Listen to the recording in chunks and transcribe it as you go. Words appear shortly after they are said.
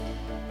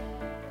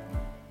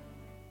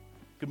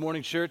Good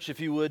morning, church. If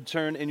you would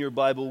turn in your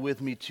Bible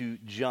with me to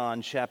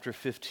John chapter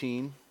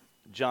 15.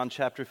 John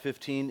chapter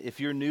 15.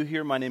 If you're new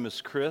here, my name is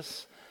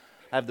Chris.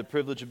 I have the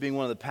privilege of being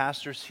one of the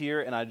pastors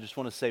here, and I just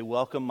want to say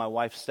welcome. My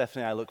wife,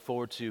 Stephanie, I look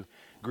forward to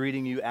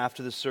greeting you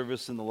after the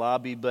service in the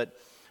lobby. But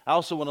I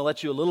also want to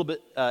let you a little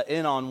bit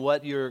in on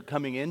what you're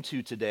coming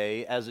into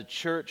today. As a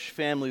church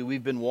family,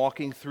 we've been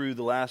walking through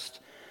the last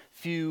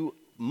few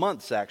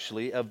months,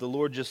 actually, of the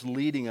Lord just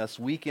leading us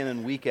week in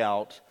and week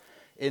out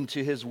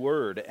into His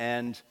Word.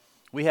 And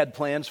we had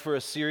plans for a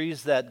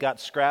series that got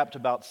scrapped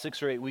about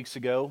 6 or 8 weeks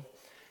ago,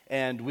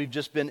 and we've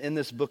just been in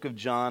this book of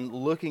John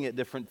looking at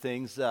different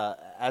things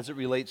as it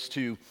relates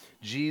to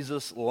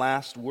Jesus'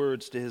 last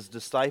words to His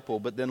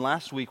disciple. But then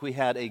last week we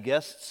had a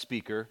guest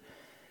speaker,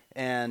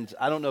 and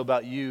I don't know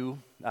about you,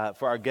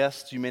 for our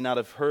guests, you may not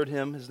have heard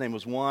him. His name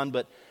was Juan,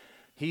 but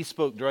he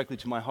spoke directly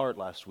to my heart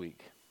last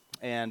week.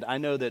 And I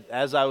know that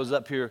as I was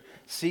up here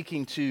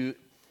seeking to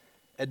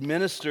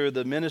administer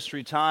the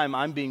ministry time,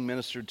 I'm being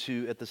ministered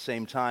to at the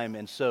same time.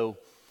 And so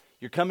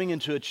you're coming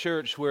into a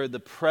church where the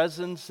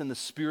presence and the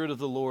Spirit of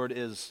the Lord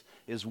is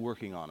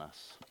working on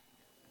us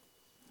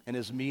and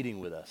is meeting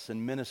with us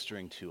and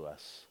ministering to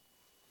us.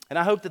 And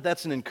I hope that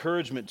that's an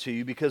encouragement to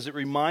you, because it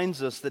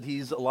reminds us that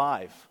He's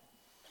alive.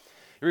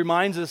 It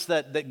reminds us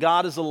that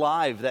God is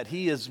alive, that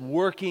He is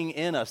working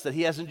in us, that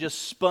He hasn't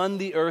just spun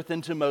the earth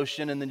into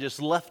motion and then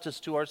just left us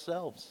to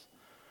ourselves.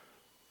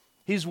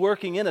 He's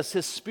working in us.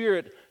 His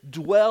Spirit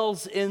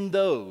dwells in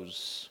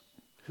those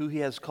who He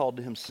has called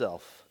to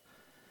Himself.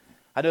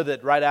 I know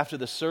that right after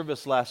the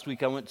service last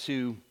week, I went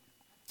to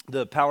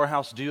the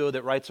powerhouse duo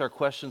that writes our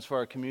questions for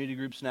our community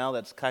groups now.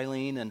 That's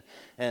Kylene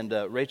and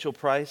Rachel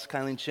Price,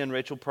 Kylene Chin,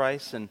 Rachel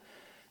Price. And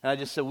I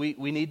just said, we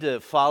need to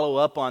follow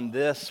up on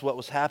this, what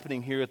was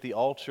happening here at the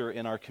altar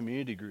in our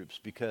community groups,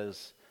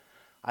 because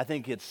I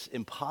think it's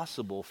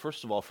impossible,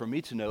 first of all, for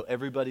me to know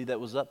everybody that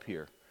was up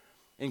here,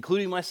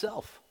 including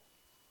myself.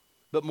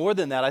 But more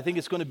than that, I think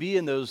it's going to be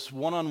in those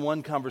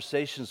one-on-one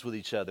conversations with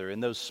each other,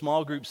 in those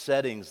small group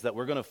settings, that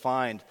we're going to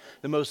find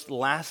the most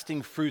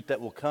lasting fruit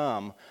that will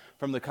come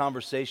from the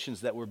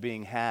conversations that were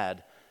being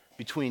had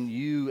between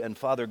you and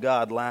Father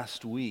God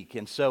last week.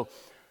 And so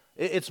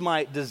it's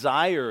my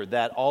desire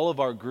that all of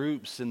our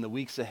groups in the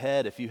weeks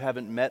ahead, if you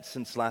haven't met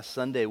since last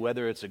Sunday,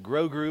 whether it's a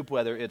grow group,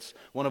 whether it's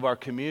one of our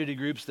community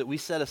groups, that we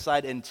set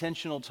aside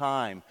intentional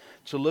time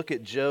to look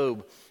at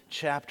Job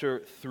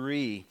chapter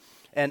 3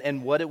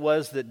 and what it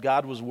was that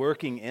God was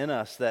working in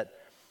us, that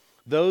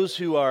those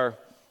who are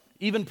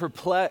even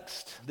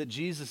perplexed, that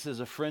Jesus is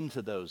a friend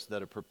to those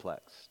that are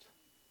perplexed.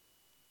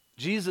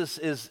 Jesus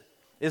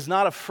is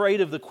not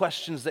afraid of the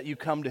questions that you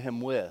come to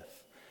Him with.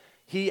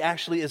 He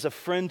actually is a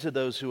friend to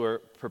those who are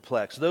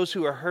perplexed, those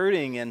who are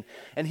hurting, and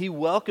He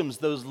welcomes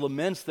those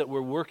laments that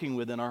we're working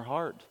with in our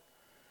heart.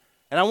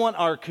 And I want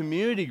our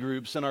community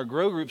groups and our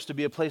grow groups to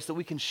be a place that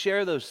we can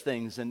share those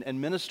things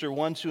and minister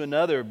one to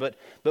another, but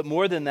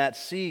more than that,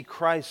 see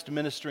Christ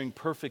ministering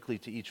perfectly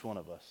to each one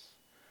of us.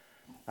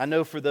 I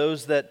know for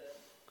those that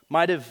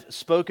might have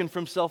spoken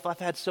from self, I've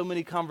had so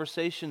many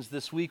conversations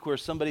this week where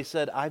somebody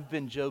said, I've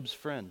been Job's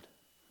friend.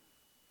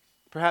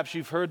 Perhaps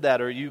you've heard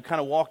that, or you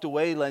kind of walked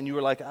away and you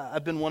were like,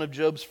 I've been one of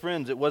Job's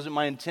friends. It wasn't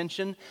my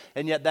intention,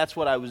 and yet that's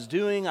what I was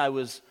doing. I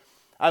was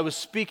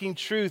speaking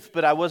truth,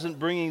 but I wasn't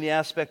bringing the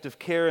aspect of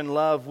care and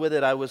love with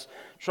it. I was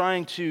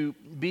trying to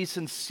be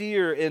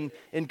sincere in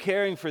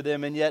caring for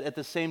them, and yet at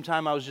the same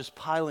time I was just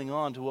piling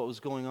on to what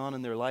was going on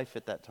in their life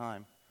at that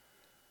time.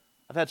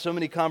 I've had so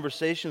many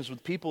conversations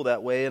with people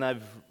that way, and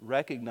I've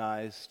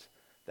recognized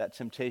that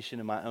temptation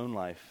in my own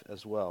life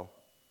as well.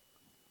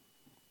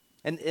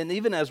 And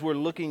even as we're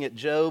looking at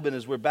Job, and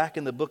as we're back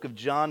in the book of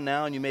John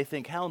now, and you may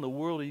think, how in the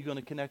world are you going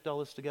to connect all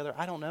this together?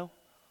 I don't know.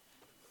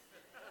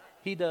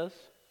 He does.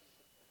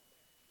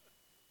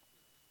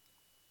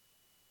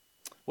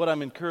 What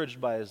I'm encouraged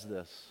by is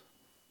this,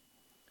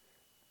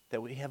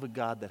 that we have a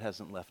God that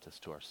hasn't left us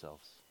to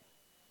ourselves.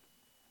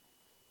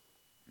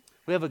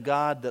 We have a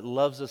God that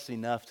loves us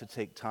enough to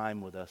take time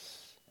with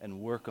us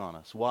and work on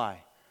us.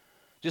 Why?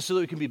 Just so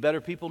that we can be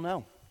better people?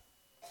 No.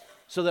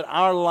 So that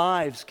our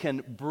lives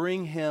can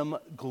bring Him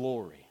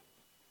glory.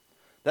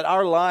 That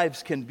our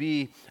lives can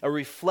be a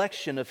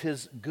reflection of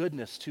His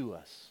goodness to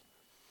us.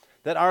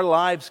 That our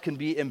lives can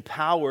be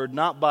empowered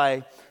not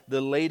by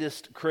the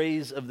latest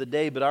craze of the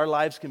day, but our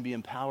lives can be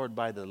empowered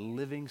by the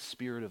living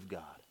Spirit of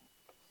God.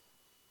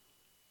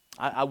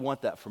 I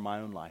want that for my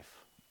own life.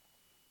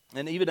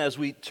 And even as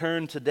we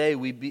turn today,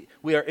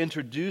 we are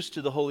introduced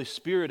to the Holy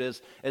Spirit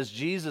as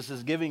Jesus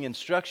is giving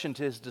instruction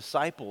to His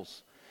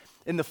disciples.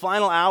 In the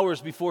final hours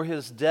before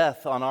His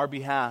death on our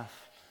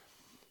behalf,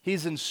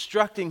 He's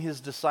instructing His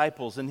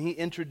disciples, and He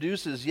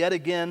introduces yet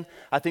again,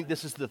 I think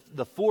this is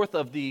the fourth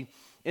of the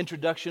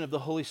introduction of the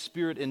Holy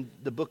Spirit in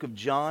the book of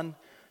John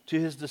to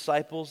His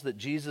disciples, that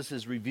Jesus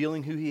is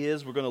revealing who He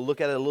is. We're going to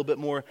look at it a little bit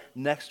more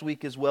next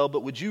week as well.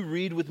 But would you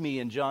read with me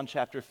in John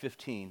chapter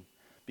 15,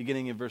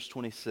 beginning in verse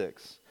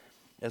 26,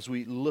 as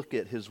we look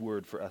at His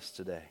word for us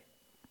today.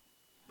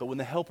 But when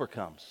the Helper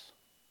comes,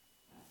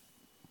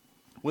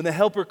 when the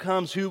Helper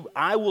comes, who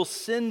I will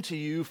send to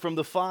you from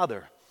the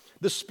Father,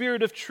 the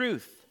Spirit of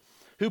truth,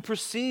 who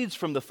proceeds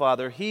from the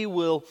Father, he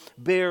will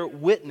bear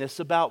witness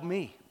about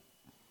me.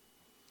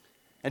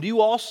 And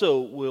you also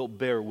will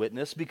bear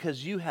witness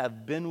because you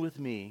have been with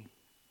me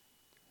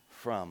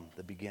from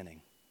the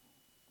beginning.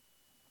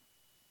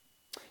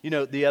 You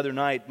know, the other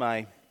night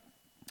my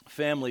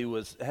family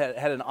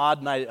had an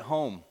odd night at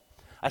home.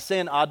 I say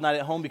an odd night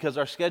at home because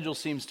our schedule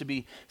seems to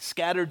be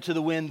scattered to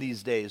the wind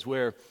these days,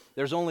 where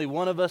there's only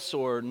one of us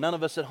or none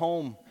of us at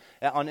home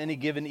on any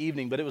given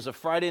evening. But it was a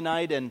Friday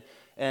night,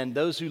 and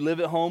those who live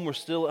at home were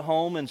still at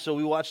home, and so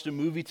we watched a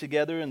movie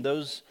together, and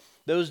those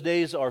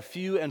days are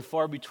few and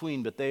far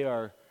between, but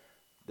they're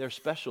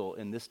special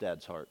in this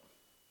dad's heart.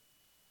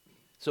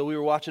 So we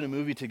were watching a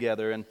movie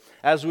together, and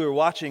as we were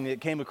watching, it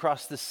came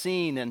across this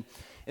scene, and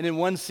in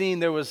one scene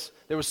there was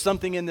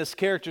something in this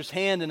character's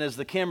hand, and as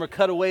the camera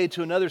cut away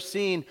to another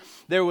scene,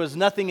 there was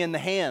nothing in the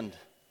hand.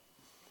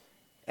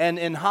 And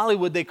in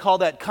Hollywood, they call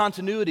that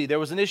continuity. There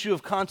was an issue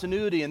of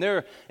continuity, and there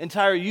are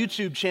entire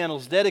YouTube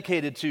channels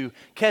dedicated to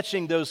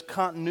catching those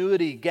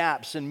continuity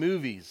gaps in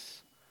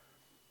movies.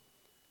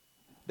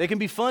 They can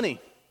be funny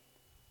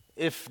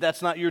if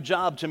that's not your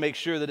job to make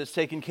sure that it's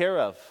taken care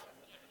of.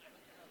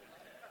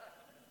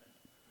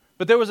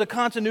 But there was a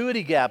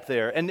continuity gap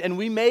there, and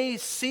we may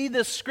see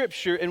this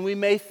scripture and we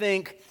may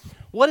think,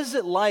 what is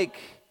it like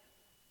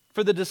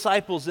for the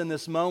disciples in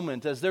this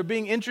moment as they're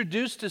being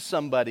introduced to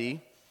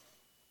somebody?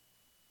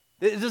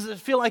 Does it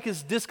feel like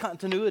it's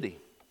discontinuity?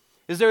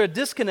 Is there a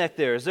disconnect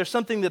there? Is there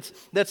something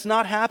that's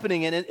not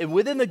happening? And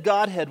within the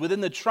Godhead,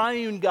 within the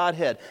triune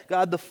Godhead,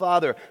 God the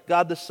Father,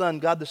 God the Son,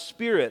 God the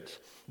Spirit,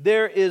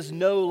 there is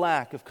no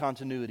lack of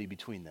continuity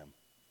between them.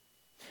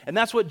 And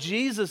that's what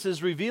Jesus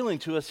is revealing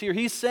to us here.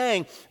 He's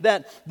saying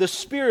that the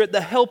Spirit,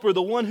 the Helper,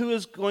 the one who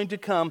is going to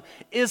come,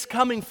 is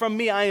coming from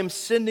me. I am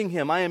sending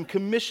him. I am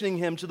commissioning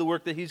him to the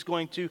work that he's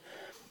going to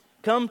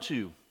come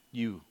to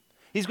you.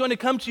 He's going to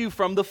come to you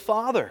from the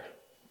Father.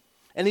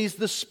 And he's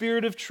the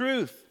Spirit of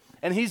truth.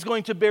 And he's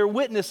going to bear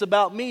witness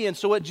about me. And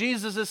so what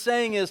Jesus is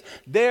saying is,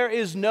 there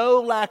is no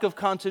lack of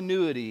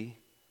continuity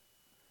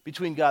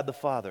between God the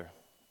Father,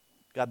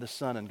 God the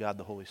Son, and God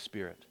the Holy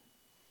Spirit.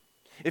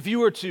 If you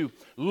were to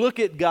look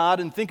at God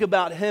and think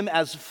about him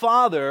as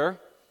Father,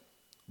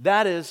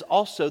 that is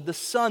also the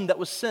Son that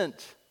was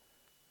sent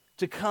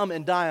to come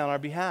and die on our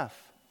behalf.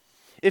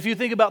 If you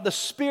think about the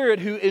Spirit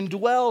who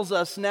indwells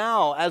us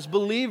now as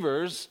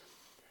believers,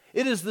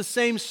 it is the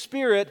same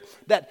Spirit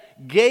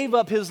that gave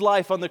up his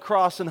life on the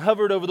cross and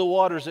hovered over the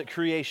waters at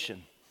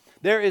creation.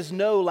 There is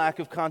no lack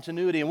of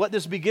continuity. And what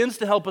this begins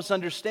to help us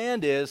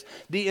understand is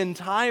the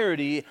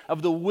entirety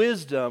of the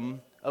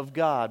wisdom of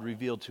God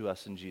revealed to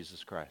us in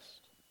Jesus Christ.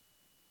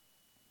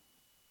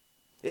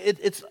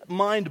 It's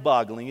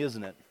mind-boggling,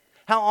 isn't it?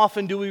 How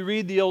often do we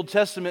read the Old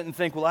Testament and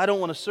think, well, I don't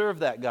want to serve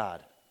that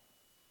God?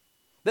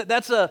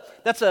 That's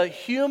a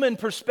human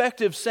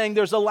perspective saying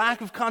there's a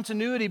lack of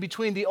continuity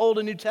between the Old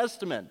and New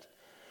Testament.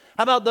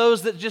 How about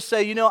those that just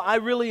say, I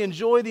really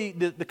enjoy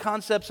the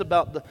concepts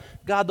about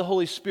God the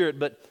Holy Spirit,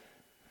 but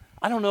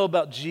I don't know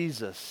about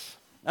Jesus.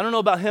 I don't know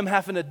about him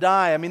having to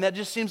die. I mean, that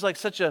just seems like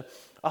such a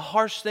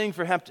harsh thing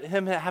for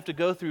him to have to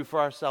go through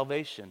for our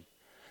salvation.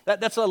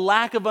 That's a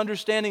lack of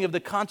understanding of the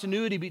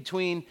continuity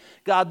between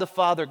God the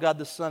Father, God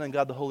the Son, and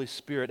God the Holy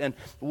Spirit. And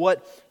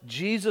what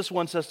Jesus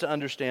wants us to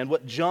understand,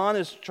 what John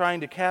is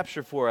trying to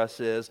capture for us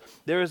is,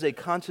 there is a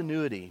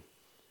continuity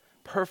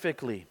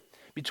perfectly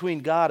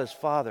between God as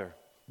Father,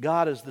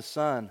 God as the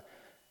Son,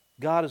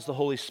 God as the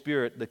Holy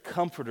Spirit, the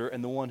Comforter,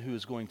 and the one who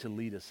is going to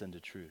lead us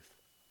into truth.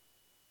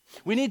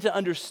 We need to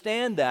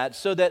understand that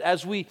so that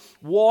as we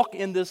walk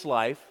in this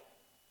life,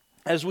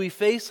 as we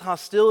face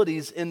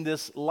hostilities in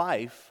this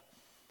life,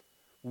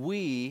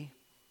 we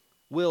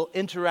will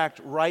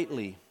interact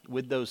rightly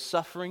with those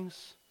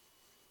sufferings,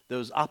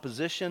 those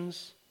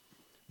oppositions,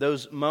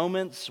 those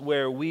moments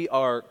where we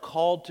are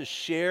called to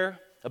share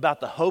about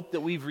the hope that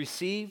we've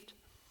received.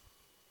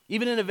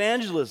 Even in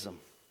evangelism.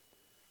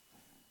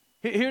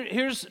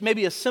 Here's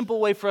maybe a simple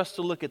way for us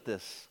to look at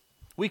this.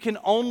 We can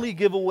only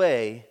give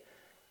away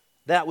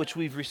that which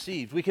we've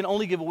received. We can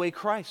only give away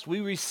Christ.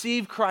 We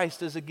receive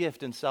Christ as a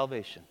gift in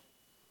salvation.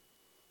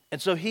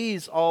 And so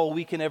he's all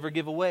we can ever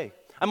give away.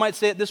 I might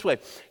say it this way.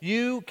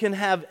 You can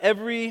have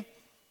every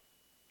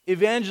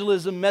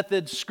evangelism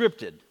method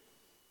scripted.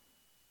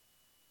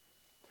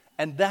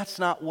 And that's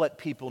not what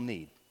people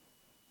need.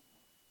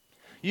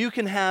 You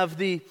can have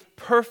the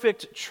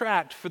perfect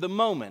tract for the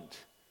moment.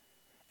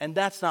 And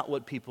that's not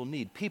what people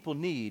need. People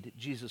need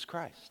Jesus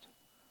Christ.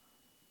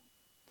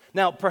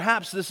 Now,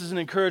 perhaps this is an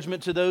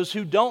encouragement to those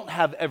who don't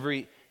have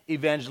every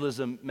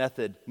evangelism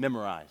method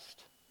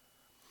memorized.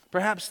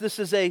 Perhaps this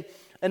is an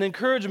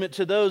encouragement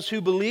to those who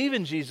believe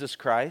in Jesus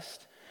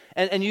Christ,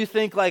 and you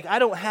think like, I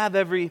don't have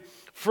every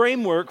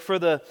framework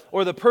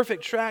or the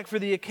perfect track for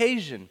the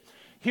occasion.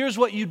 Here's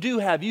what you do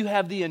have. You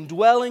have the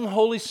indwelling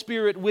Holy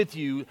Spirit with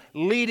you,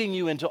 leading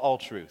you into all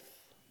truth.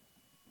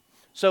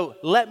 So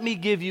let me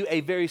give you a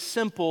very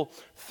simple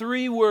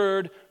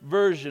 3-word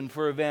version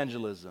for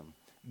evangelism.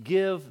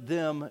 Give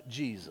them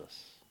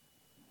Jesus.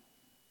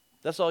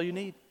 That's all you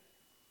need.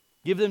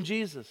 Give them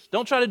Jesus.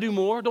 Don't try to do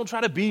more. Don't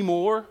try to be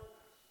more.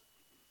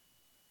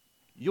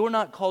 You're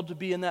not called to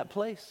be in that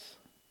place.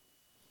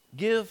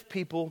 Give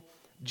people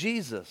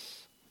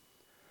Jesus.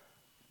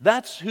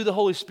 That's who the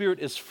Holy Spirit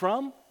is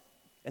from,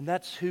 and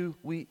that's who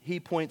He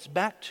points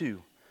back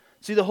to.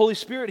 See, the Holy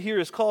Spirit here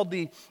is called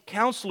the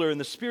Counselor and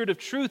the Spirit of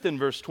Truth in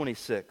verse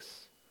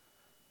 26.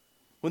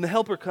 When the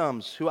Helper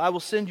comes, who I will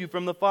send you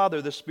from the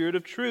Father, the Spirit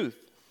of Truth,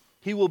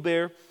 He will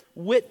bear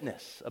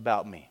witness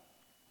about me.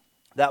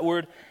 That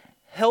word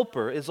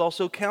helper is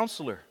also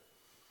counselor.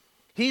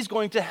 He's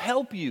going to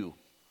help you.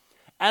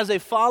 As a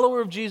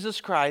follower of Jesus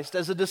Christ,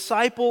 as a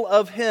disciple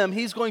of Him,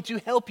 He's going to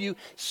help you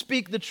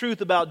speak the truth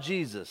about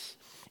Jesus,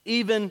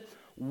 even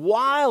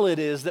while it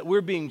is that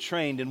we're being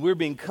trained and we're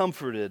being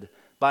comforted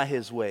by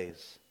His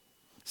ways.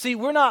 See,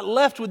 we're not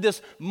left with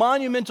this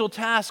monumental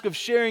task of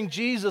sharing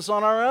Jesus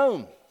on our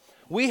own.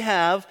 We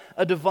have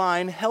a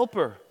divine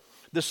helper.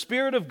 The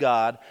Spirit of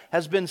God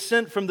has been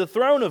sent from the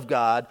throne of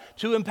God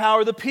to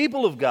empower the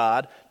people of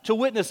God to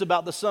witness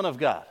about the Son of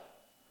God.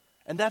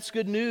 And that's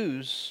good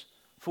news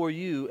for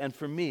you and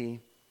for me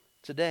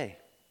today.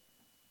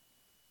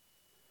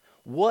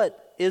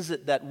 What is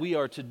it that we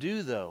are to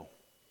do, though?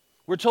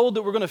 We're told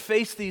that we're going to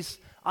face these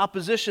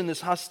opposition,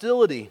 this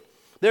hostility.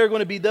 There are going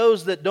to be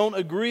those that don't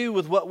agree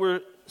with what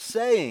we're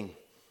saying.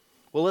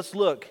 Well, let's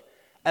look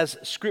as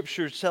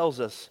Scripture tells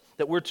us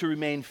that we're to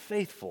remain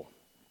faithful.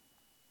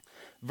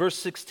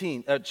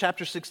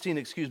 Chapter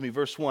 16,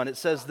 verse 1, it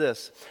says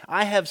this,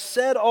 I have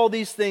said all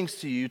these things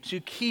to you to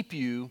keep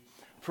you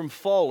from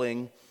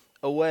falling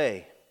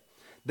away.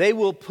 They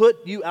will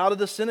put you out of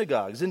the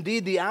synagogues.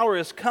 Indeed, the hour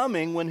is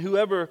coming when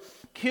whoever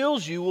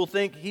kills you will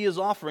think he is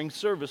offering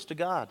service to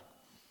God.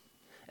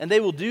 And they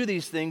will do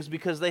these things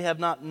because they have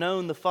not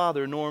known the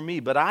Father nor me.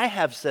 But I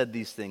have said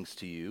these things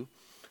to you,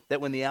 that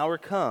when the hour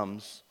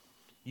comes,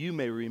 you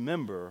may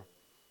remember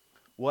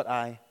what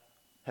I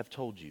have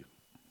told you.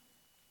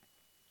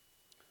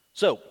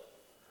 So,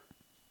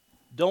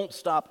 don't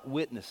stop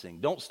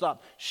witnessing. Don't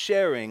stop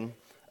sharing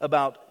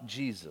about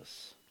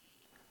Jesus.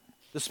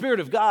 The Spirit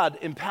of God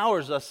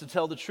empowers us to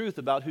tell the truth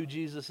about who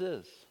Jesus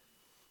is.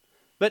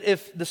 But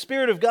if the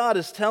Spirit of God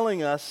is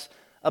telling us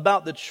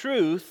about the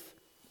truth,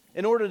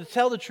 in order to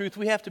tell the truth,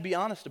 we have to be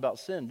honest about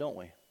sin, don't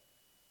we?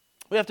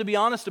 We have to be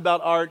honest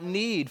about our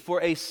need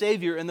for a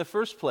Savior in the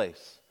first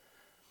place.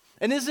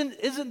 And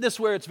isn't this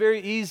where it's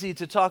very easy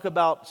to talk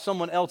about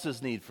someone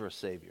else's need for a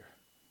Savior?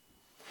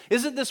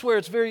 Isn't this where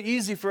it's very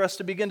easy for us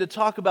to begin to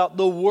talk about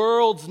the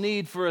world's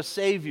need for a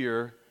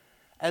Savior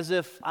as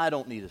if I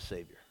don't need a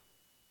Savior?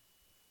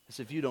 As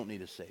if you don't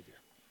need a Savior.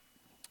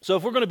 So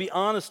if we're going to be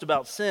honest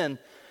about sin,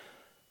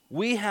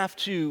 we have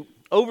to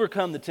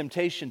overcome the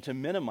temptation to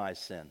minimize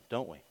sin,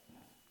 don't we?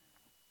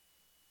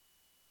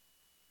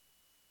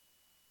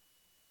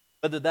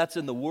 Whether that's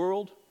in the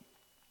world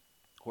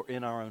or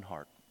in our own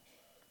heart.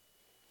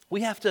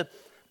 We have to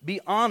be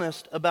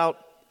honest about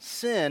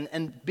sin,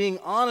 and being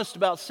honest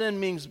about sin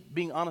means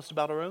being honest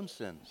about our own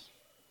sins.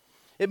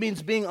 It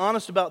means being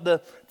honest about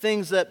the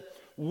things that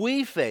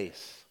we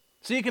face.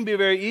 See, it can be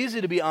very easy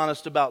to be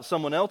honest about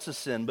someone else's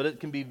sin, but it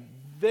can be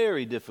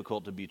very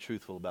difficult to be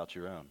truthful about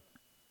your own.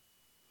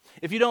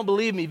 If you don't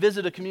believe me,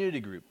 visit a community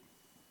group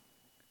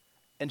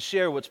and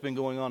share what's been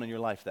going on in your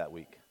life that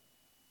week.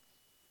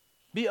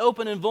 Be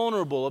open and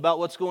vulnerable about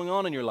what's going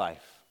on in your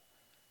life.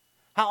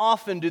 How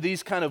often do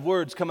these kind of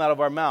words come out of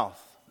our mouth?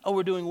 Oh,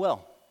 we're doing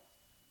well.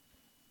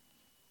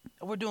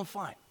 Oh, we're doing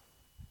fine.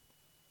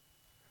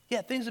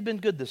 Yeah, things have been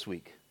good this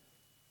week.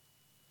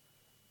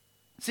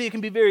 See, it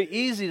can be very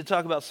easy to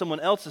talk about someone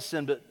else's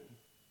sin, but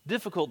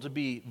difficult to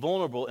be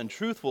vulnerable and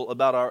truthful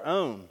about our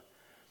own.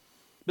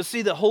 But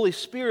see, the Holy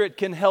Spirit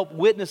can help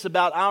witness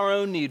about our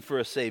own need for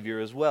a Savior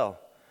as well.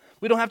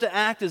 We don't have to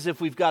act as if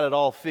we've got it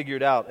all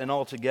figured out and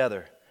all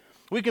together.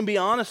 We can be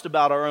honest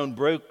about our own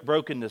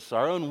brokenness,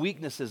 our own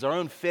weaknesses, our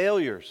own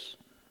failures.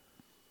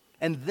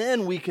 And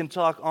then we can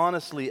talk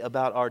honestly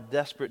about our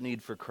desperate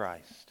need for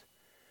Christ,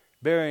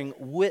 bearing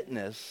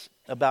witness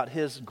about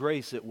His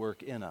grace at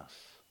work in us.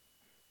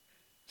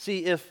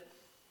 See, if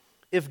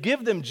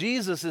give them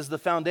Jesus is the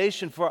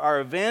foundation for our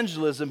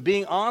evangelism,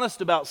 being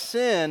honest about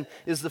sin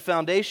is the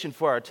foundation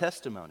for our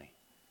testimony.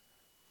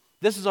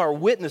 This is our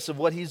witness of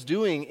what He's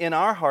doing in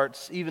our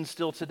hearts even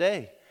still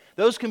today.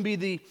 Those can be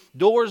the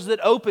doors that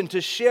open to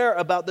share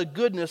about the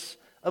goodness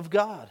of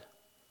God.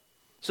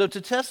 So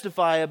to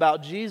testify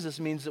about Jesus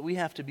means that we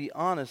have to be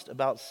honest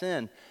about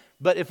sin.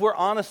 But if we're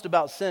honest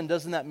about sin,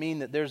 doesn't that mean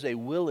that there's a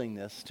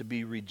willingness to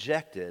be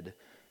rejected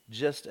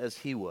just as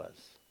He was?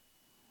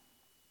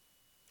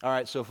 All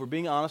right, so if we're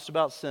being honest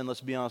about sin,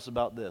 let's be honest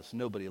about this.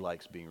 Nobody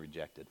likes being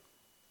rejected.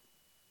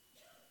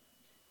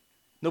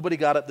 Nobody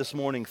got up this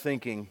morning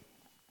thinking,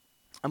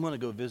 I'm going to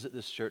go visit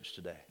this church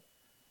today,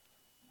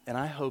 and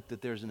I hope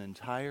that there's an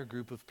entire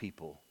group of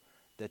people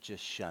that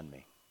just shun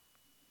me.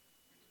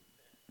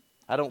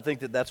 I don't think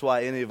that that's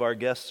why any of our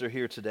guests are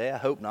here today. I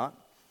hope not.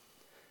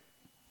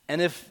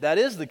 And if that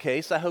is the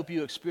case, I hope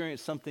you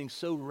experience something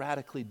so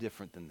radically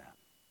different than that.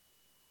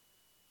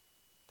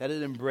 that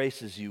it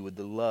embraces you with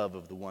the love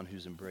of the one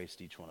who's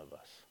embraced each one of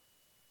us.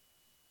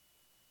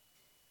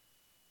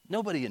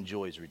 Nobody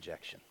enjoys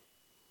rejection.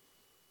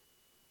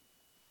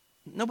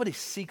 Nobody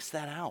seeks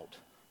that out.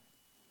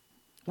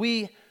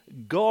 We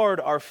guard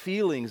our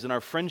feelings and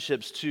our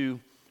friendships to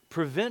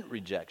prevent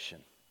rejection.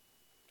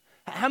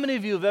 How many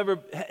of you have ever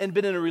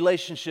been in a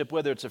relationship,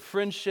 whether it's a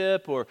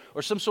friendship or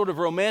some sort of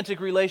romantic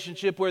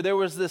relationship, where there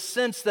was this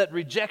sense that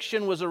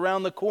rejection was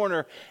around the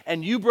corner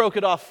and you broke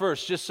it off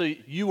first just so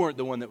you weren't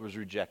the one that was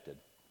rejected?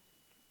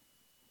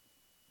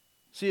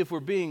 See, if we're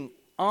being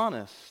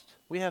honest,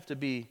 we have to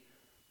be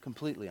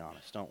completely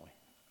honest, don't we?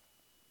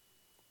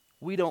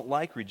 We don't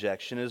like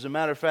rejection. As a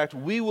matter of fact,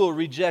 we will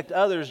reject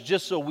others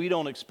just so we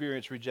don't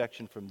experience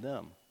rejection from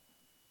them.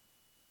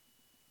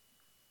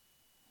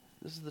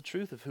 This is the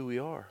truth of who we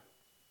are.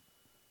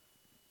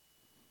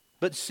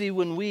 But see,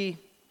 when we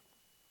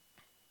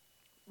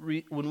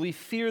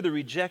fear the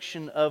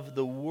rejection of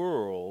the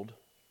world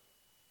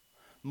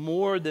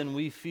more than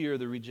we fear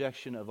the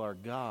rejection of our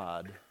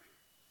God,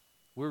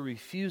 we're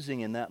refusing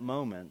in that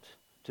moment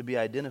to be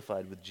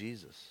identified with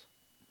Jesus.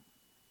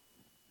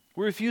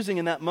 We're refusing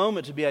in that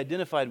moment to be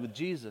identified with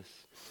Jesus.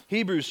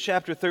 Hebrews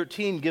chapter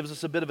 13 gives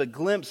us a bit of a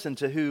glimpse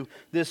into who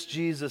this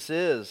Jesus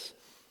is.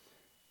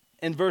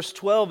 In verse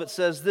 12 it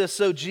says this,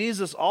 "So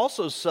Jesus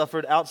also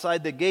suffered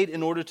outside the gate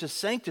in order to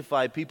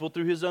sanctify people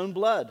through his own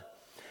blood.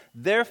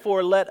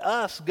 Therefore let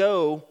us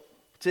go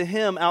to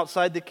him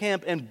outside the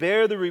camp and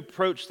bear the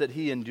reproach that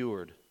he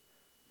endured.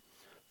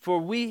 For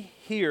we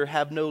here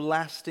have no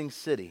lasting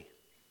city,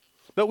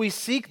 but we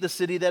seek the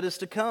city that is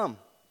to come.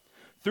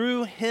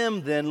 Through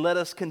him, then, let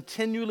us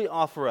continually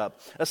offer up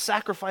a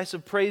sacrifice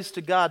of praise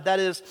to God, that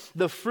is,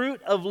 the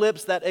fruit of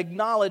lips that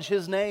acknowledge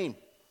his name.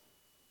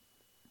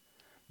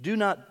 Do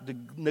not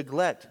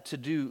neglect to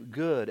do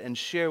good and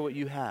share what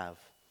you have,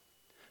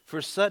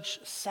 for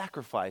such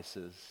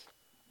sacrifices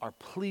are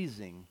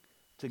pleasing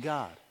to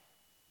God."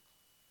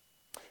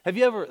 Have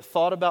you ever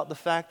thought about the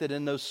fact that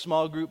in those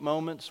small group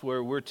moments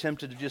where we're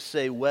tempted to just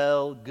say,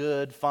 well,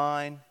 good,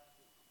 fine,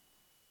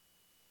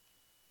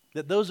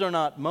 that those are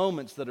not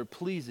moments that are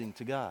pleasing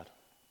to God?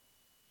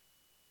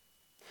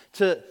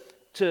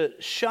 To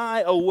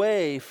shy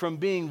away from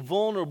being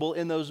vulnerable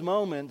in those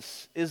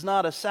moments is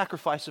not a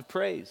sacrifice of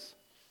praise.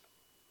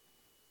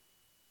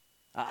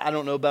 I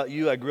don't know about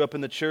you, I grew up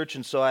in the church,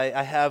 and so I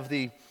have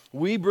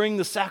we bring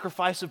the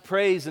sacrifice of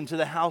praise into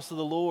the house of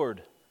the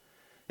Lord.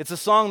 It's a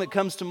song that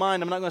comes to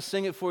mind. I'm not going to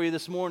sing it for you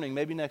this morning,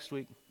 maybe next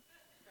week.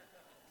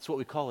 It's what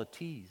we call a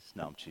tease.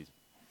 No, I'm cheesing.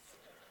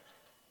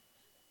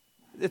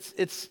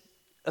 It's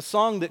a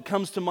song that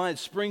comes to mind,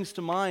 springs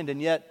to mind,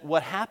 and yet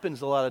what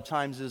happens a lot of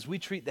times is we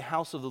treat the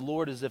house of the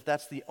Lord as if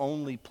that's the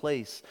only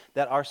place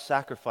that our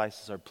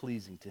sacrifices are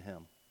pleasing to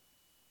him.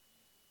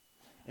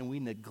 And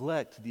we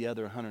neglect the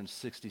other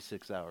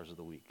 166 hours of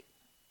the week.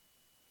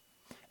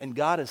 And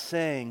God is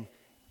saying,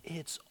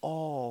 it's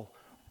all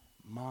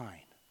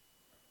mine.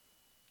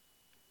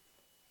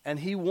 And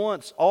he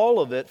wants all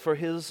of it for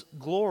his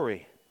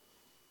glory.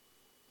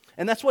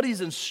 And that's what he's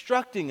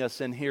instructing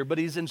us in here, but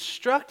he's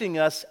instructing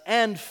us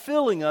and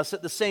filling us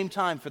at the same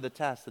time for the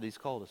task that he's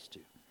called us to.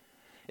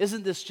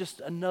 Isn't this just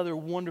another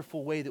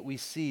wonderful way that we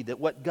see that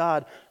what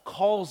God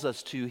calls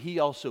us to, he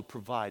also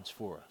provides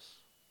for us?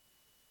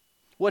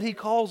 What he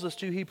calls us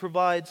to, he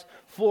provides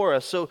for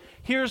us. So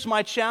here's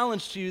my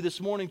challenge to you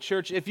this morning,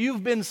 church. If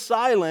you've been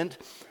silent,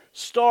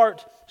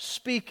 start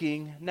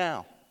speaking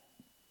now.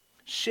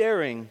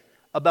 Sharing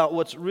about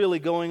what's really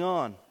going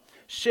on.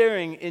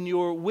 Sharing in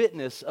your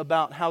witness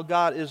about how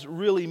God is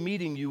really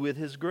meeting you with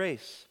his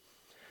grace.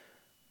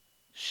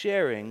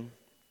 Sharing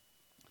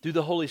through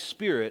the Holy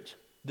Spirit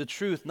the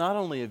truth not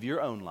only of your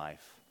own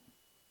life,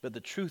 but the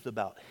truth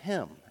about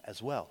him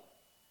as well.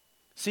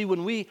 See,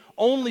 when we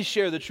only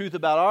share the truth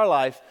about our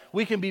life,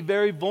 we can be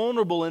very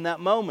vulnerable in that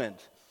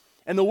moment.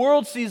 And the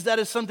world sees that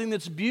as something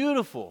that's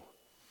beautiful.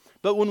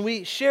 But when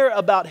we share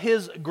about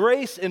his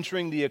grace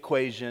entering the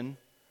equation,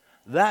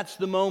 that's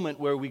the moment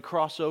where we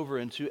cross over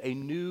into a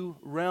new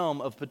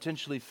realm of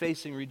potentially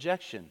facing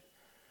rejection.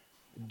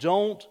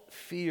 Don't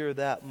fear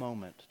that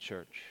moment,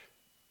 church.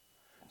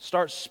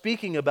 Start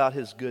speaking about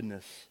his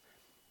goodness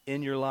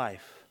in your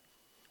life.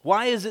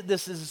 Why is it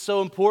this is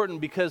so important?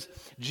 Because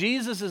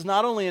Jesus is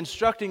not only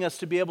instructing us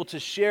to be able to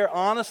share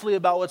honestly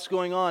about what's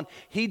going on,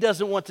 he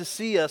doesn't want to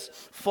see us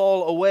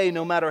fall away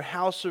no matter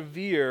how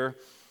severe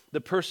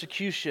the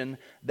persecution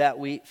that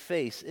we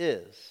face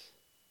is.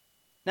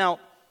 Now,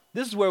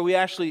 this is where we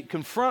actually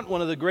confront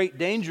one of the great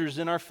dangers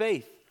in our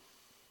faith.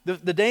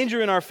 The danger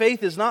in our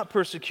faith is not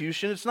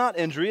persecution, it's not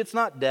injury, it's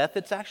not death,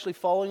 it's actually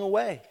falling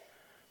away.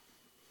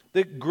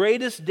 The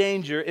greatest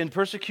danger in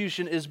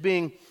persecution is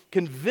being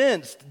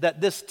convinced that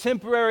this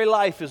temporary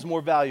life is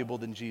more valuable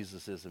than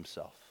Jesus is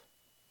himself.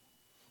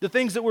 The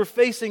things that we're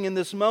facing in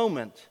this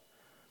moment.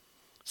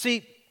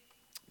 See,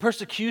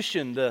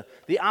 persecution, the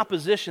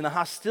opposition, the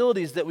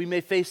hostilities that we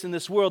may face in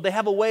this world, they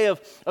have a way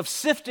of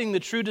sifting the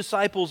true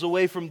disciples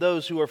away from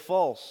those who are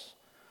false.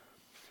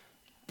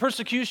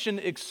 Persecution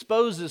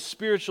exposes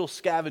spiritual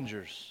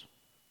scavengers.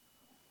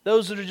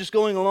 Those that are just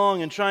going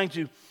along and trying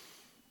to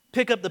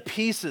pick up the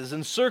pieces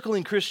and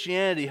circling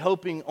Christianity,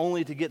 hoping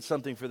only to get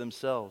something for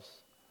themselves.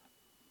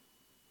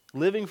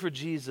 Living for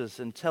Jesus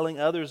and telling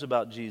others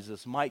about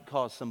Jesus might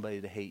cause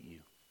somebody to hate you.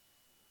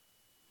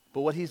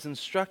 But what he's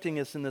instructing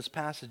us in this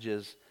passage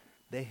is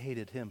they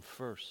hated him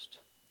first.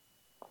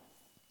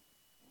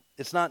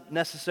 It's not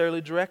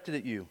necessarily directed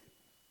at you.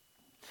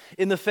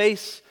 In the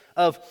face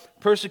of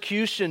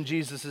persecution,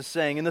 Jesus is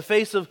saying, in the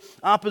face of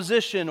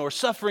opposition or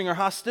suffering or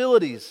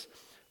hostilities,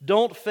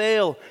 don't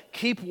fail.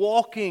 Keep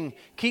walking,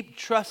 keep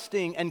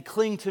trusting, and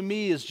cling to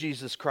me, as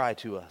Jesus cried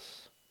to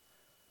us.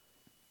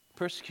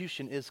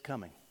 Persecution is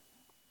coming.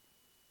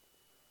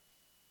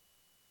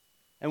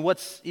 And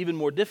what's even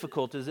more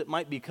difficult is it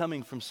might be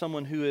coming from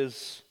someone who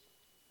is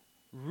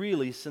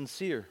really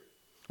sincere.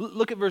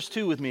 Look at verse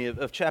 2 with me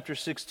of chapter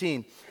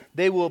 16.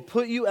 They will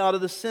put you out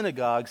of the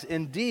synagogues.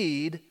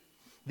 Indeed,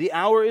 the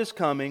hour is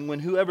coming when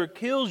whoever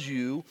kills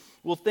you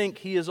will think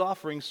he is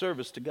offering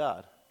service to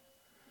God.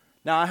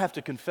 Now, I have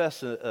to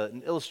confess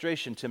an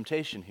illustration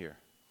temptation here.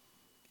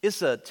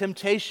 It's a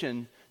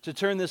temptation to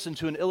turn this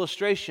into an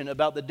illustration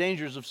about the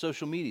dangers of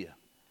social media.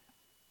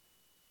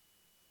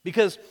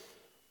 Because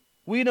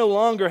we no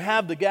longer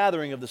have the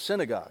gathering of the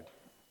synagogue.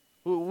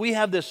 We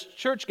have this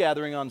church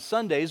gathering on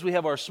Sundays. We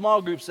have our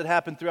small groups that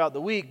happen throughout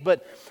the week.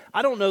 But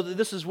I don't know that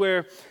this is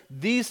where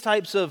these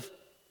types of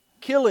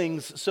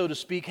killings, so to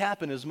speak,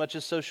 happen as much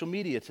as social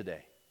media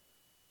today.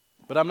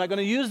 But I'm not going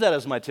to use that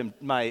as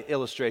my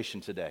illustration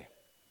today.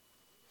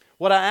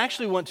 What I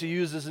actually want to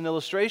use as an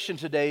illustration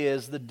today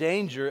is the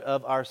danger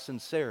of our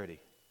sincerity.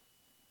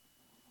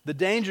 The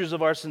dangers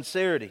of our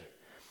sincerity.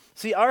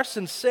 See, our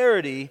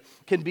sincerity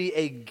can be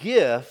a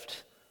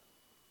gift,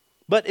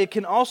 but it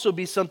can also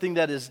be something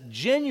that is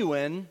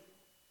genuine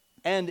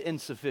and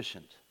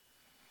insufficient.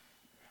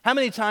 How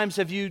many times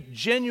have you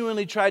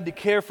genuinely tried to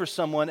care for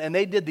someone and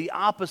they did the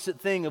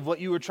opposite thing of what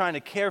you were trying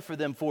to care for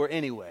them for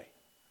anyway?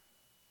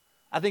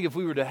 I think if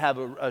we were to have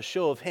a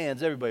show of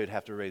hands, everybody would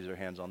have to raise their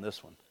hands on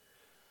this one.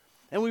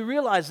 And we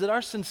realize that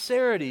our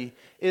sincerity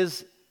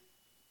is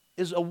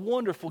a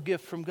wonderful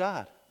gift from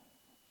God.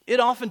 It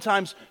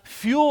oftentimes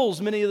fuels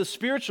many of the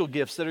spiritual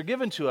gifts that are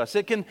given to us.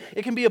 It can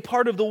be a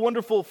part of the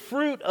wonderful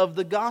fruit of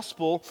the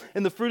gospel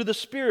and the fruit of the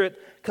Spirit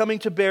coming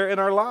to bear in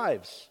our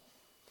lives.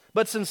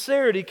 But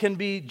sincerity can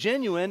be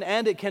genuine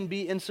and it can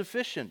be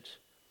insufficient.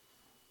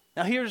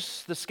 Now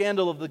here's the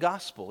scandal of the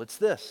gospel. It's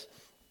this,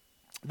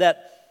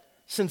 that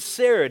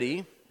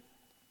sincerity,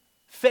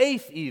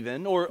 faith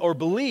even, or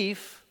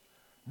belief,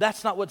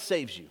 that's not what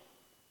saves you.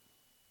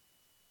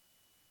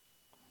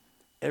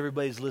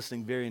 Everybody's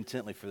listening very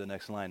intently for the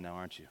next line now,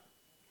 aren't you?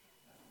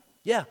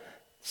 Yeah,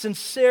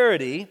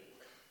 sincerity,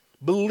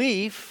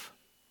 belief,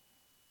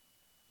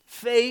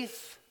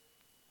 faith,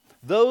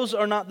 those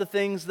are not the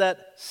things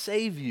that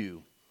save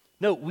you.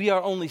 No, we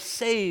are only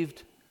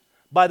saved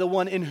by the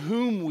one in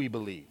whom we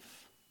believe.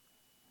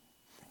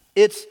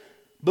 It's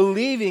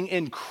believing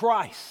in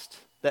Christ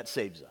that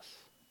saves us.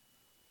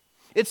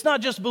 It's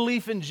not just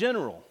belief in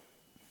general.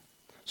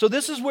 So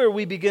this is where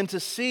we begin to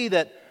see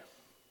that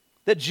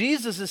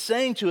Jesus is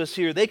saying to us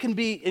here, they can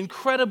be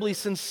incredibly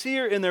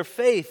sincere in their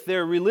faith,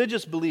 their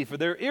religious belief, or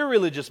their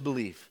irreligious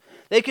belief.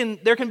 There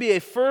can be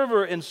a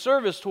fervor in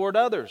service toward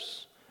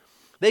others.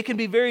 They can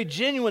be very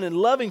genuine and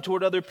loving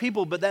toward other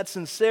people, but that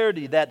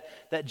sincerity,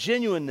 that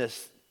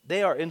genuineness,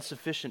 they are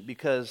insufficient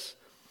because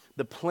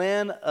the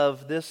plan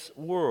of this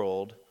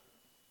world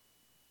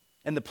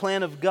and the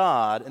plan of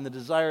God and the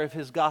desire of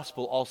His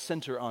gospel all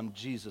center on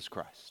Jesus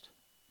Christ.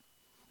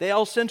 They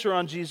all center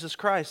on Jesus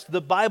Christ. The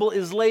Bible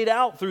is laid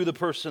out through the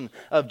person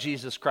of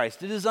Jesus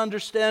Christ. It is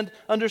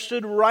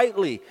understood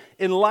rightly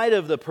in light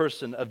of the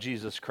person of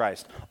Jesus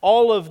Christ.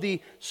 All of the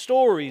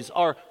stories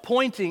are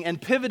pointing and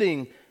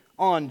pivoting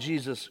on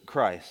Jesus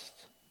Christ.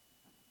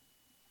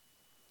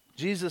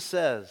 Jesus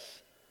says,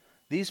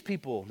 these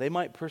people, they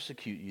might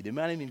persecute you. They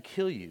might even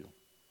kill you.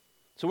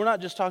 So we're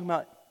not just talking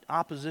about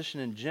opposition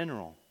in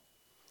general.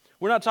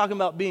 We're not talking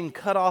about being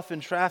cut off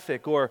in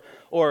traffic or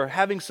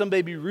having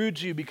somebody be rude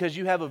to you because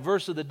you have a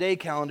verse of the day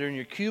calendar in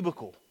your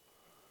cubicle.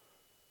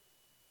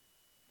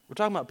 We're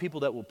talking about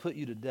people that will put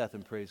you to death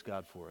and praise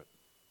God for it.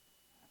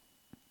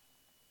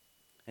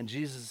 And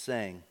Jesus is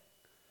saying,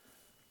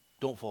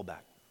 don't fall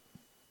back.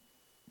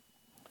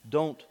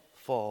 Don't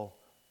fall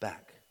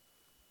back.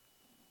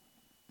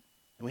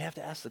 And we have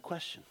to ask the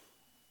question,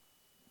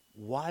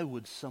 why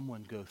would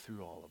someone go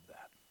through all of that?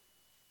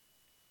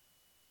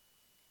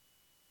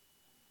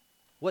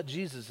 What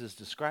Jesus is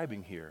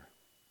describing here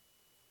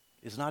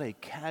is not a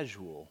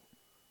casual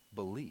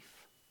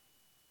belief.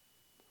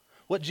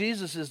 What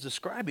Jesus is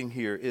describing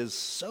here is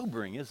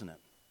sobering, isn't it?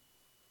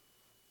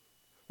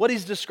 What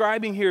he's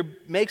describing here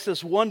makes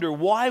us wonder,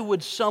 why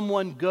would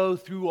someone go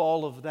through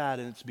all of that?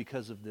 And it's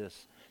because of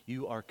this.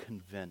 You are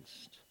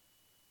convinced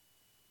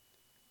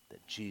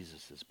that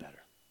Jesus is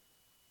better.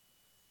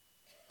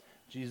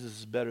 Jesus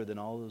is better than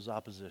all those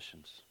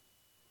oppositions.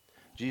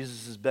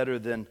 Jesus is better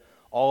than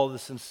all the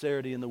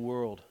sincerity in the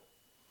world.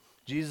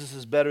 Jesus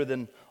is better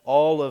than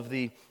all of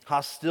the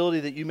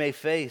hostility that you may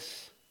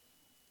face.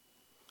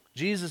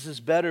 Jesus is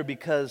better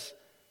because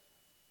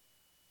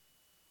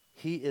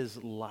he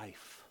is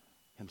life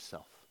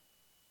himself.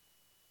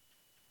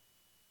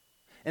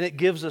 And it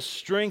gives us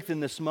strength in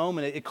this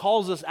moment. It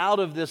calls us out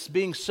of this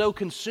being so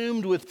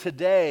consumed with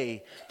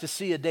today to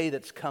see a day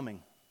that's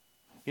coming.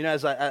 You know,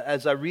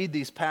 as I read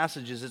these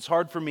passages, it's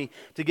hard for me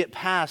to get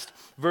past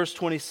verse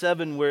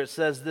 27 where it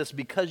says this,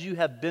 because you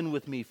have been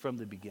with me from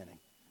the beginning.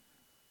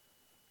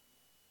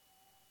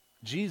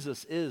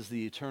 Jesus is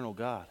the eternal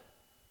God.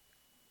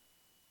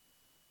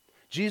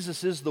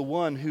 Jesus is the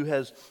one who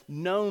has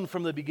known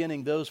from the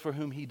beginning those for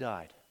whom he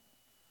died.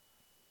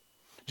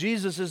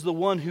 Jesus is the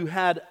one who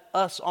had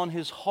us on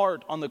his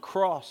heart on the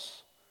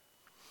cross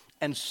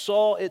and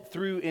saw it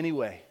through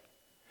anyway.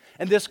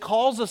 And this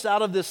calls us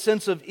out of this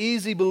sense of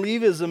easy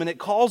believism, and it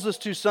calls us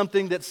to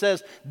something that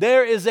says,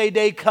 there is a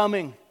day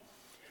coming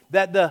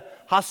that the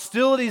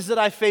hostilities that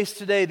I face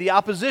today, the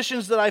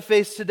oppositions that I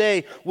face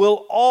today,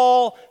 will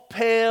all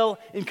pale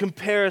in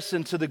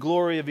comparison to the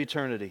glory of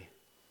eternity.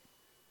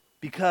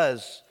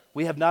 Because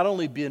we have not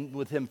only been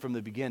with him from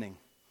the beginning,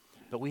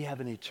 but we have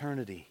an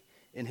eternity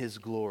in his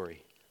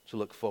glory to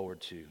look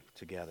forward to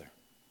together.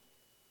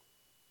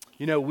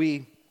 You know,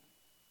 we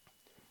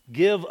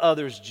give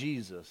others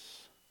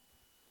Jesus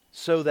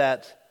so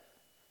that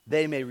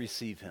they may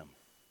receive him.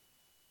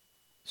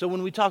 So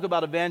when we talk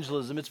about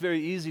evangelism, it's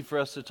very easy for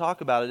us to talk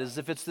about it as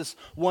if it's this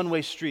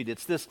one-way street.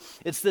 It's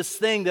this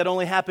thing that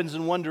only happens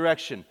in one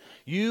direction.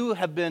 You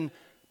have been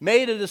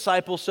made a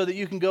disciple so that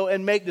you can go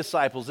and make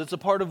disciples. It's a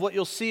part of what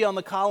you'll see on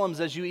the columns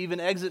as you even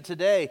exit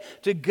today,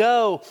 to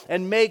go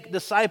and make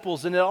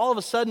disciples. And it all of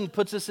a sudden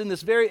puts us in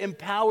this very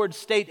empowered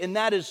state, and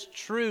that is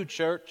true,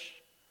 church.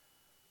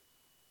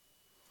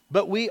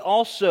 But we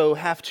also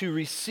have to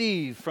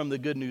receive from the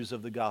good news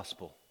of the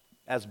gospel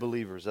as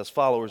believers, as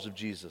followers of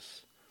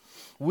Jesus.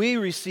 We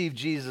receive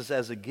Jesus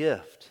as a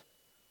gift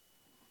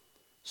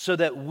so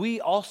that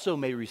we also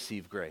may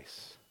receive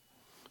grace,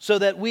 so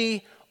that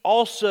we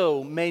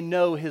also may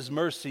know his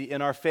mercy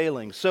in our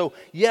failings. So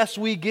yes,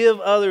 we give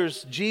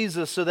others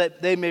Jesus so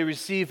that they may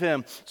receive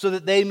him, so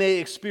that they may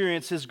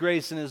experience his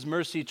grace and his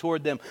mercy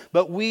toward them.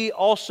 But we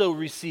also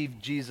receive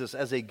Jesus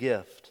as a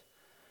gift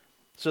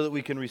so that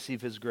we can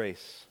receive his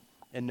grace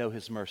and know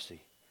his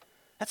mercy.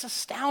 That's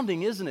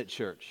astounding, isn't it,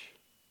 church?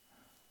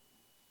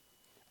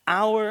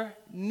 Our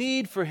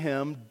need for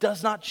him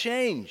does not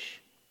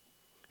change.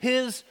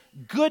 His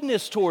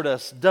goodness toward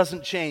us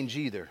doesn't change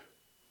either.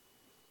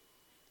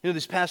 You know,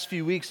 these past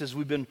few weeks as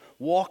we've been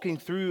walking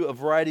through a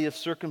variety of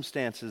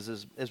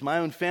circumstances, as my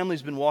own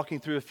family's been walking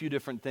through a few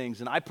different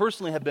things, and I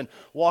personally have been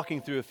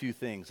walking through a few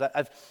things.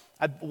 I've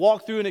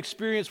walked through an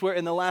experience where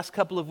in the last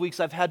couple of weeks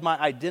I've had my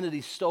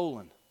identity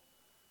stolen.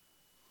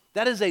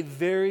 That is a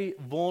very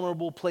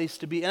vulnerable place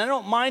to be. And I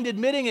don't mind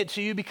admitting it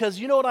to you because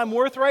you know what I'm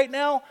worth right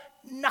now?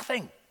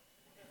 Nothing.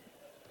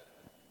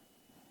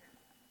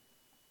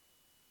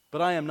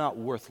 But I am not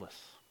worthless.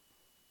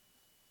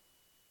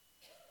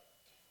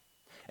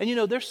 And you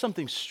know, there's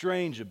something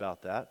strange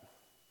about that.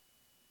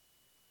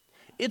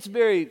 It's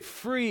very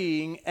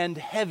freeing and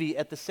heavy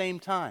at the same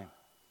time.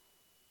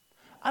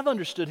 I've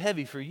understood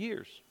heavy for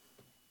years.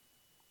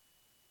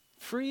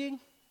 Freeing?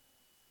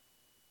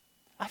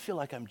 I feel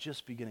like I'm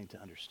just beginning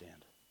to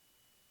understand.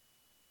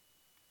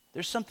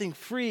 There's something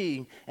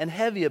freeing and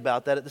heavy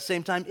about that at the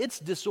same time.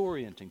 It's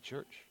disorienting,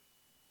 church.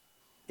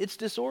 It's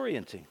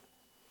disorienting.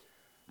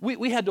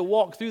 We had to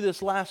walk through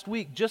this last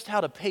week, just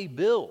how to pay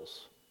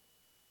bills.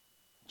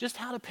 Just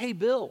how to pay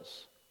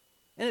bills.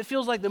 And it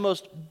feels like the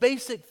most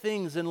basic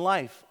things in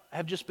life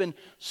have just been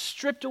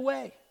stripped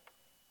away.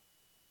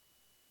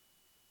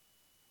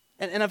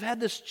 And I've had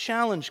this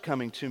challenge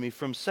coming to me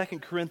from 2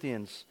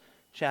 Corinthians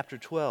chapter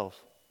 12.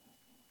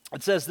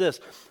 It says this,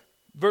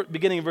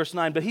 beginning in verse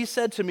 9, "But he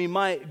said to me,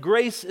 my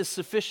grace is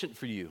sufficient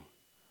for you,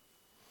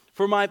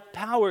 for my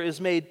power is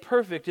made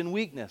perfect in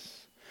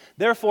weakness.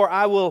 Therefore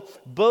I will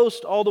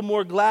boast all the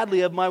more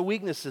gladly of my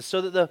weaknesses,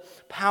 so that the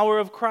power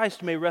of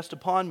Christ may rest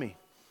upon me.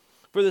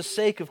 For the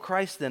sake of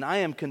Christ, then, I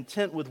am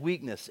content with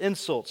weakness,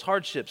 insults,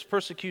 hardships,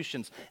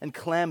 persecutions, and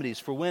calamities.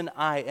 For when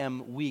I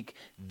am weak,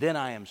 then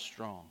I am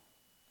strong."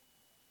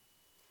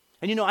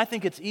 And you know, I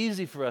think it's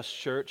easy for us,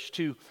 church,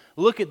 to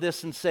look at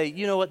this and say,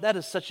 you know what, that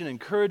is such an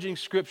encouraging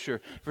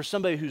scripture for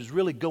somebody who's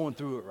really going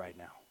through it right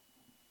now.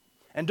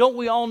 And don't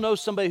we all know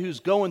somebody who's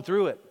going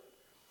through it?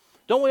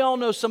 Don't we all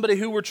know somebody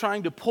who we're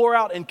trying to pour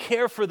out and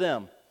care for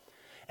them?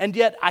 And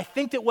yet, I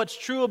think that what's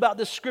true about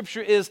this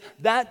scripture is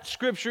that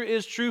scripture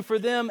is true for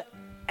them,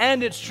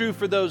 and it's true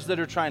for those that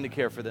are trying to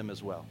care for them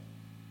as well.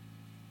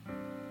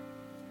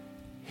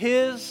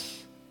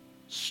 His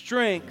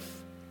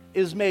strength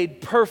is made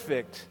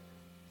perfect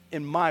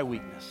in my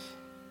weakness.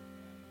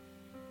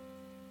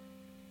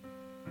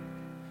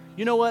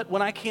 You know what?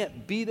 When I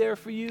can't be there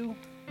for you,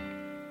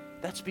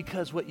 that's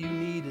because what you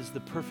need is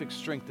the perfect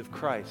strength of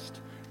Christ,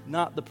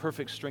 not the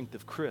perfect strength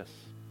of Chris.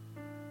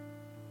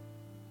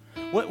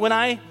 When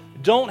I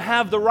don't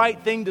have the right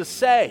thing to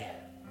say,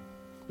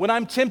 when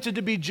I'm tempted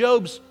to be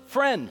Job's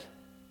friend,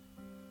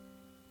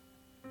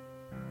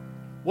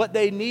 what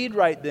they need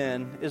right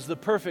then is the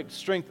perfect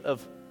strength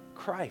of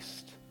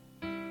Christ.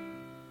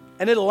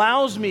 And it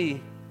allows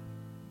me,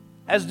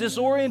 as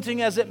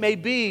disorienting as it may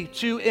be,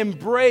 to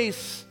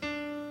embrace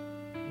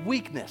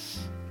weakness,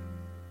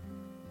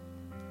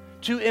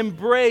 to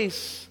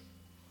embrace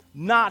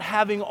not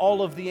having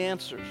all of the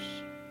answers,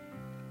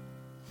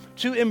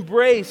 to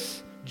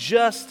embrace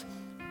just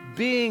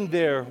being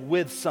there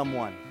with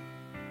someone.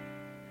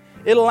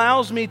 It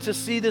allows me to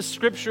see this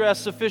scripture as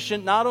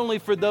sufficient not only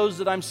for those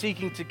that I'm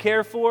seeking to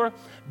care for,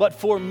 but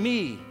for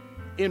me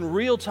in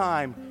real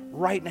time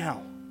right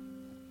now.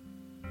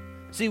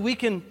 See, we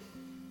can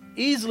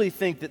easily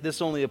think that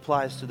this only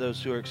applies to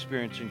those who are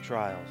experiencing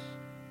trials,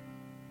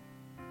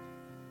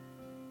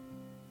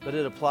 but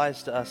it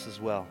applies to us as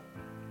well.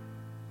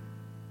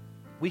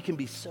 We can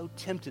be so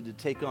tempted to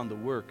take on the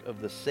work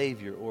of the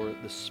Savior or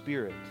the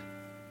Spirit,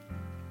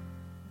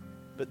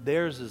 but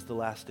theirs is the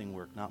lasting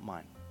work, not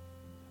mine.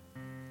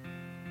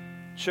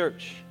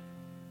 Church,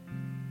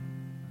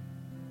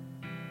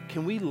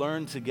 can we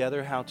learn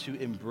together how to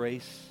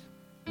embrace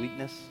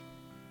weakness?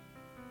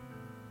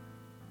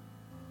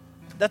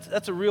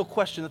 That's a real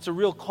question. That's a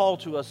real call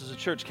to us as a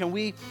church. Can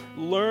we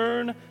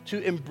learn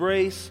to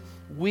embrace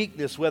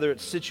weakness, whether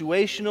it's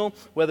situational,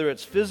 whether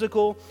it's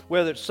physical,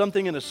 whether it's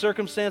something in a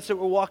circumstance that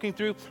we're walking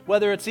through,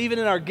 whether it's even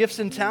in our gifts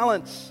and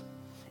talents?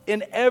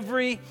 In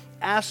every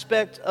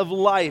aspect of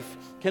life,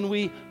 can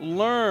we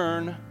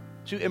learn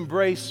to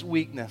embrace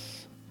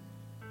weakness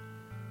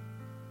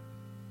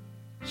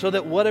so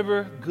that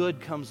whatever good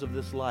comes of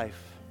this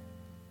life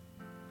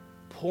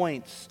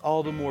points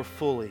all the more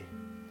fully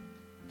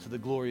to the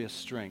glorious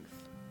strength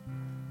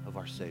of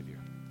our Savior?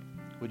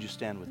 Would you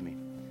stand with me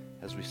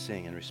as we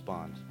sing and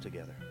respond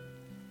together?